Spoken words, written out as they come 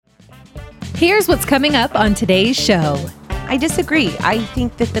Here's what's coming up on today's show. I disagree. I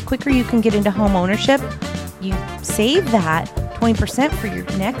think that the quicker you can get into home ownership, you save that 20% for your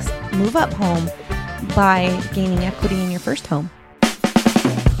next move-up home by gaining equity in your first home.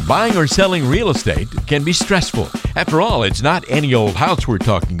 Buying or selling real estate can be stressful. After all, it's not any old house we're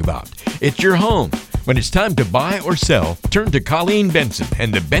talking about. It's your home. When it's time to buy or sell, turn to Colleen Benson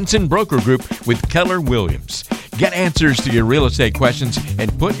and the Benson Broker Group with Keller Williams. Get answers to your real estate questions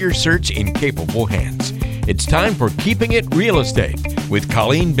and put your search in capable hands. It's time for Keeping It Real Estate with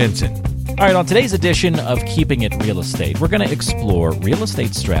Colleen Benson. All right, on today's edition of Keeping It Real Estate, we're going to explore real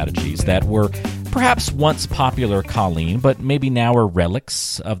estate strategies that were perhaps once popular, Colleen, but maybe now are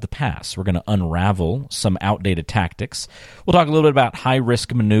relics of the past. We're going to unravel some outdated tactics. We'll talk a little bit about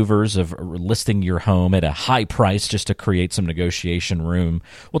high-risk maneuvers of listing your home at a high price just to create some negotiation room.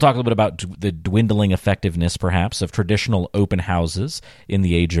 We'll talk a little bit about the dwindling effectiveness, perhaps, of traditional open houses in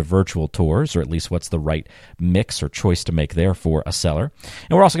the age of virtual tours, or at least what's the right mix or choice to make there for a seller.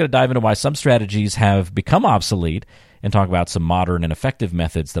 And we're also going to dive into why some strategies have become obsolete and talk about some modern and effective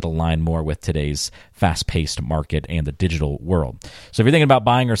methods that align more with today's fast-paced market and the digital world. So if you're thinking about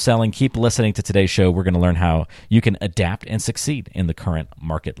buying or selling, keep listening to today's show. We're going to learn how you can adapt and succeed in the current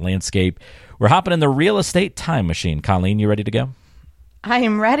market landscape. We're hopping in the real estate time machine. Colleen, you ready to go? I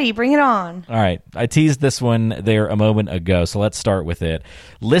am ready. Bring it on. All right. I teased this one there a moment ago, so let's start with it.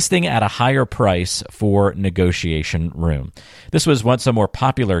 Listing at a higher price for negotiation room. This was once a more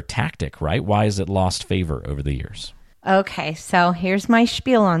popular tactic, right? Why has it lost favor over the years? Okay, so here's my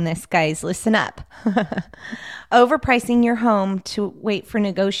spiel on this, guys. Listen up. Overpricing your home to wait for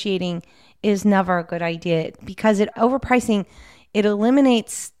negotiating is never a good idea because overpricing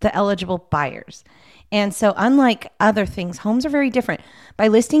eliminates the eligible buyers. And so unlike other things, homes are very different. By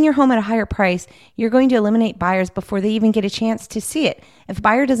listing your home at a higher price, you're going to eliminate buyers before they even get a chance to see it. If a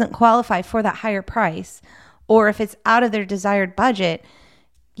buyer doesn't qualify for that higher price, or if it's out of their desired budget,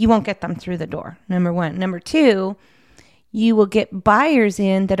 you won't get them through the door, number one. Number two, you will get buyers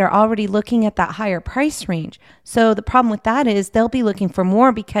in that are already looking at that higher price range. So the problem with that is they'll be looking for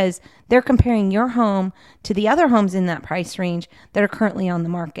more because they're comparing your home to the other homes in that price range that are currently on the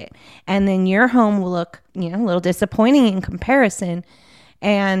market. And then your home will look, a little disappointing in comparison,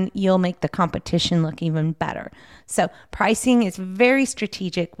 and you'll make the competition look even better. So pricing is very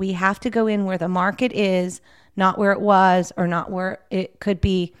strategic. We have to go in where the market is, not where it was or not where it could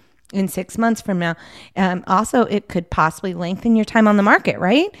be in 6 months from now. Also, it could possibly lengthen your time on the market,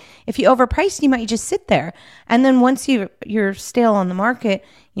 right? If you overprice, you might just sit there. And then once you're still on the market,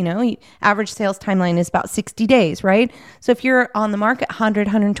 average sales timeline is about 60 days, right? So if you're on the market 100,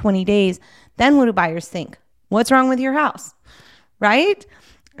 120 days, then what do buyers think? What's wrong with your house, right?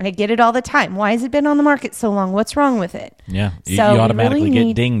 I get it all the time. Why has it been on the market so long? What's wrong with it? Yeah, you automatically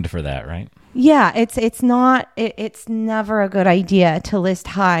get dinged for that, right? Yeah, it's never a good idea to list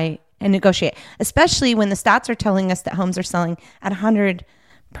high and negotiate, especially when the stats are telling us that homes are selling at 100%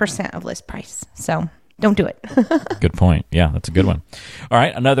 of list price. So don't do it. Good point. Yeah, that's a good one. All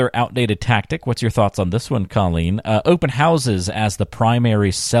right, another outdated tactic. What's your thoughts on this one, Colleen? Open houses as the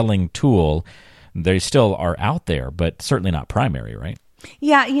primary selling tool. They still are out there, but certainly not primary, right?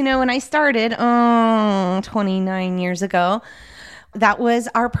 Yeah, when I started 29 years ago, that was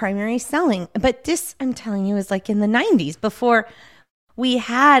our primary selling. But this, I'm telling you, is like in the 90s before we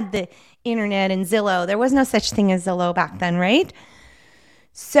had the internet and Zillow. There was no such thing as Zillow back then, right?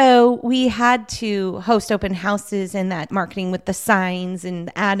 So we had to host open houses and that marketing with the signs and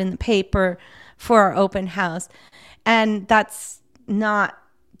the ad in the paper for our open house. And that's not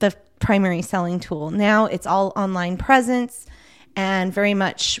the primary selling tool. Now it's all online presence and very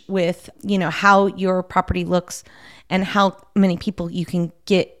much with, how your property looks and how many people you can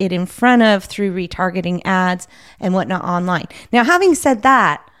get it in front of through retargeting ads and whatnot online. Now, having said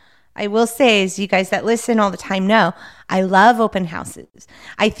that, I will say, as you guys that listen all the time know, I love open houses.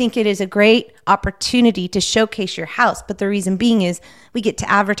 I think it is a great opportunity to showcase your house, but the reason being is we get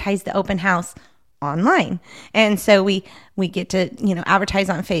to advertise the open house online. And so we get to, advertise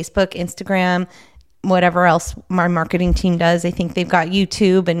on Facebook, Instagram, whatever else our marketing team does. I think they've got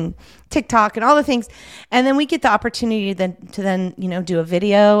YouTube and TikTok and all the things. And then we get the opportunity to do a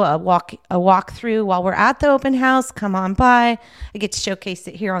video, a walkthrough while we're at the open house. Come on by. I get to showcase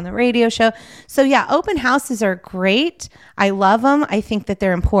it here on the radio show. So yeah, open houses are great. I love them. I think that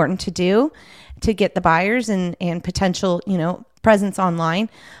they're important to do to get the buyers and potential, presence online.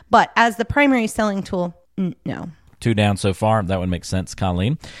 But as the primary selling tool, no. 2 down so far. That would make sense,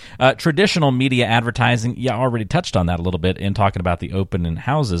 Colleen. Traditional media advertising, yeah, already touched on that a little bit in talking about the open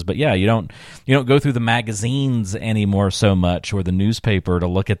houses. But yeah, you don't go through the magazines anymore so much, or the newspaper, to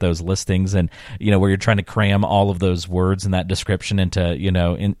look at those listings, and where you're trying to cram all of those words and that description into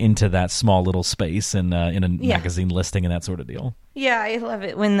into that small little space in a magazine listing and that sort of deal. Yeah, I love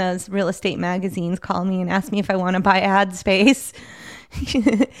it when those real estate magazines call me and ask me if I want to buy ad space.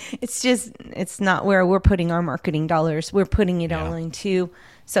 It's not where we're putting our marketing dollars. We're putting it all into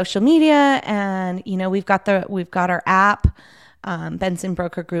social media, and we've got our app, Benson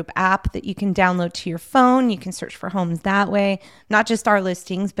Broker Group app, that you can download to your phone. You can search for homes that way, not just our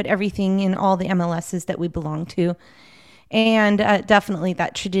listings, but everything in all the MLSs that we belong to. And definitely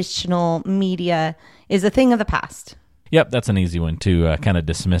that traditional media is a thing of the past. Yep, that's an easy one to kind of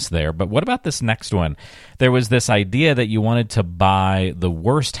dismiss there. But what about this next one? There was this idea that you wanted to buy the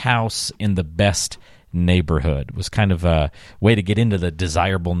worst house in the best neighborhood. It was kind of a way to get into the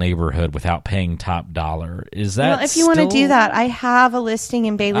desirable neighborhood without paying top dollar. Is that Well, if you want to do that, I have a listing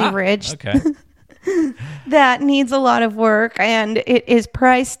in Bailey Ridge. Okay. That needs a lot of work, and it is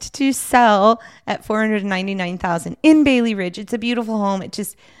priced to sell at $499,000 in Bailey Ridge. It's a beautiful home. It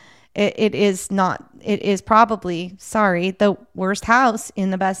is probably the worst house in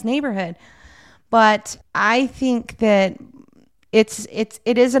the best neighborhood. But I think that it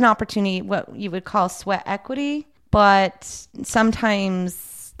is an opportunity, what you would call sweat equity, but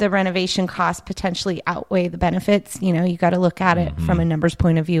sometimes the renovation costs potentially outweigh the benefits. You got to look at it from a numbers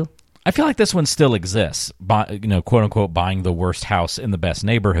point of view. I feel like this one still exists, quote unquote, buying the worst house in the best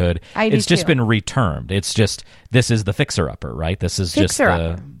neighborhood. It's just been retermed. It's just, this is the fixer-upper, right? This is just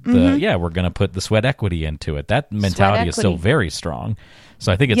we're going to put the sweat equity into it. That mentality is still very strong.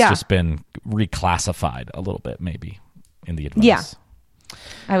 So I think it's just been reclassified a little bit, maybe, in the advice. Yeah,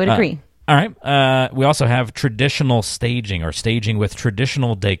 I would agree. All right. We also have traditional staging, or staging with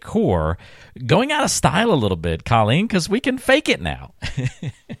traditional decor, going out of style a little bit, Colleen, because we can fake it now.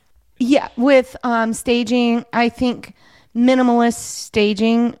 Yeah, with staging, I think minimalist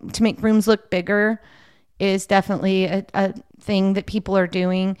staging to make rooms look bigger is definitely a thing that people are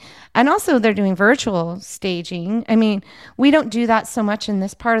doing. And also they're doing virtual staging. I mean, we don't do that so much in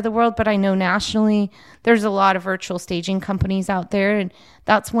this part of the world, but I know nationally there's a lot of virtual staging companies out there. And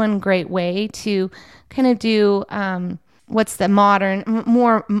that's one great way to kind of do what's the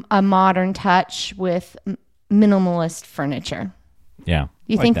a modern touch with minimalist furniture. Yeah.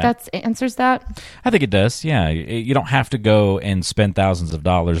 You think that answers that? I think it does, yeah. You don't have to go and spend thousands of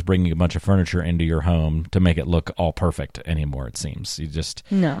dollars bringing a bunch of furniture into your home to make it look all perfect anymore, it seems. You just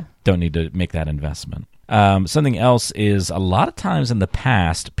don't need to make that investment. Something else is, a lot of times in the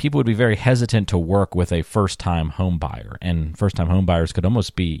past, people would be very hesitant to work with a first-time home buyer, and first-time home buyers could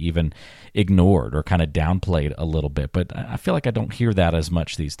almost be even ignored or kind of downplayed a little bit, but I feel like I don't hear that as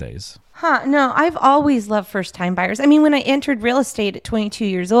much these days. No, I've always loved first-time buyers. I mean, when I entered real estate at 22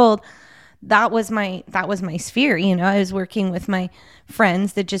 years old, that was my sphere. I was working with my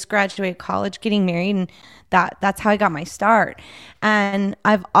friends that just graduated college, getting married, and that's how I got my start. And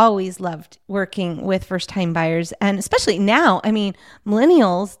I've always loved working with first-time buyers, and especially now, I mean,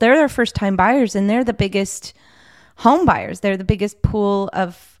 millennials, they're their first-time buyers, and they're the biggest home buyers. They're the biggest pool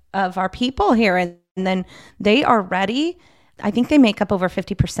of our people here, and then they are ready. I think they make up over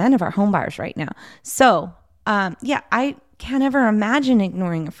 50% of our home buyers right now. So, I can't ever imagine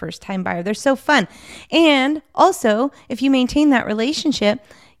ignoring a first-time buyer. They're so fun. And also, if you maintain that relationship,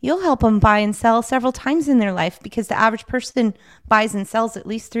 you'll help them buy and sell several times in their life, because the average person buys and sells at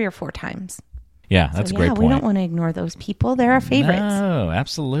least 3 or 4 times. Yeah, that's a great point. We don't want to ignore those people. They're our favorites. No,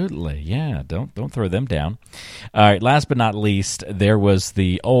 absolutely. Yeah, don't throw them down. All right, last but not least, there was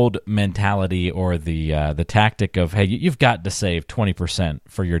the old mentality, or the tactic of, hey, you've got to save 20%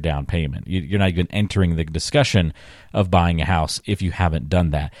 for your down payment. You're not even entering the discussion of buying a house if you haven't done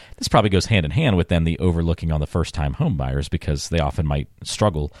that. This probably goes hand in hand with then the overlooking on the first-time home buyers, because they often might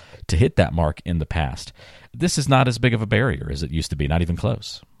struggle to hit that mark in the past. This is not as big of a barrier as it used to be, not even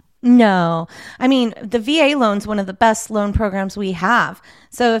close. No. I mean, the VA loan's one of the best loan programs we have.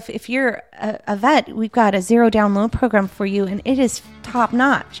 So if you're a vet, we've got a 0 down loan program for you, and it is top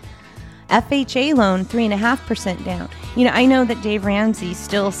notch. FHA loan, 3.5% down. I know that Dave Ramsey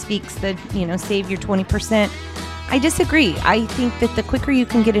still speaks the, save your 20%. I disagree. I think that the quicker you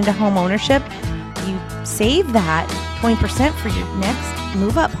can get into home ownership, you save that 20% for your next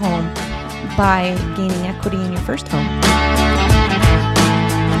move up home by gaining equity in your first home.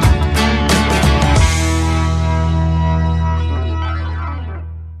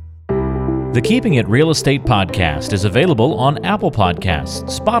 The Keeping It Real Estate podcast is available on Apple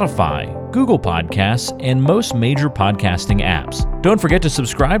Podcasts, Spotify, Google Podcasts, and most major podcasting apps. Don't forget to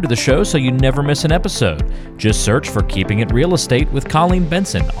subscribe to the show so you never miss an episode. Just search for Keeping It Real Estate with Colleen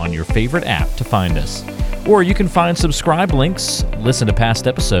Benson on your favorite app to find us. Or you can find subscribe links, listen to past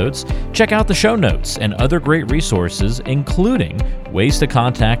episodes, check out the show notes, and other great resources, including ways to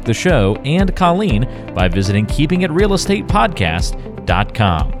contact the show and Colleen by visiting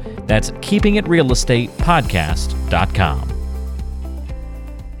keepingitrealestatepodcast.com. That's keepingitrealestatepodcast.com.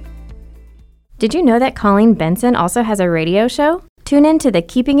 Did you know that Colleen Benson also has a radio show? Tune in to the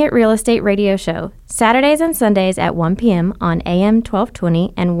Keeping It Real Estate radio show, Saturdays and Sundays at 1 p.m. on AM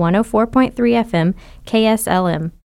 1220 and 104.3 FM KSLM.